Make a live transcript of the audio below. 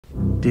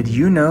Did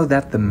you know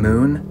that the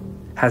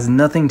moon has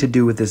nothing to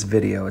do with this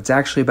video? It's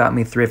actually about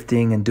me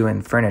thrifting and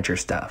doing furniture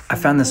stuff. I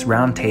found this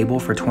round table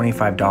for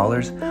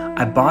 $25.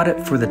 I bought it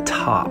for the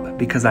top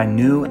because I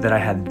knew that I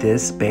had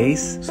this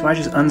base. So I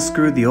just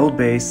unscrewed the old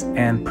base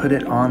and put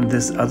it on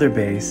this other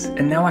base.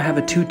 And now I have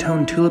a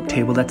two-tone tulip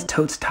table that's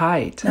totes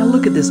tight. Now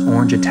look at this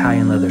orange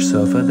Italian leather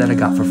sofa that I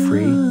got for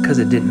free because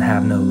it didn't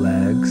have no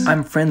legs.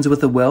 I'm friends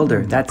with a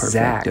welder, that's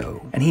Zach.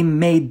 And he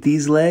made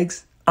these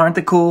legs. Aren't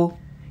they cool?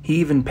 He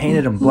even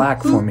painted them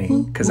black for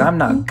me, because I'm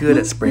not good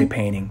at spray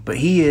painting, but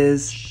he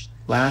is.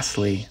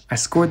 Lastly, I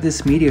scored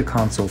this media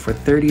console for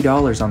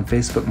 $30 on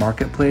Facebook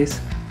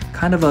Marketplace.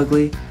 Kind of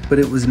ugly, but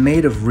it was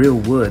made of real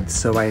wood,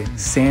 so I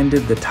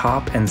sanded the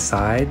top and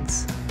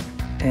sides,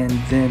 and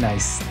then I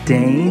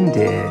stained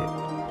it.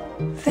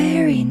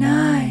 Very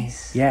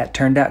nice. Yeah, it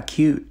turned out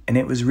cute, and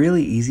it was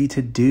really easy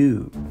to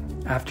do.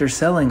 After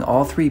selling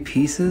all 3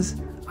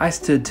 pieces, I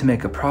stood to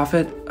make a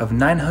profit of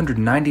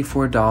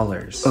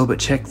 $994. Oh, but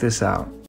check this out.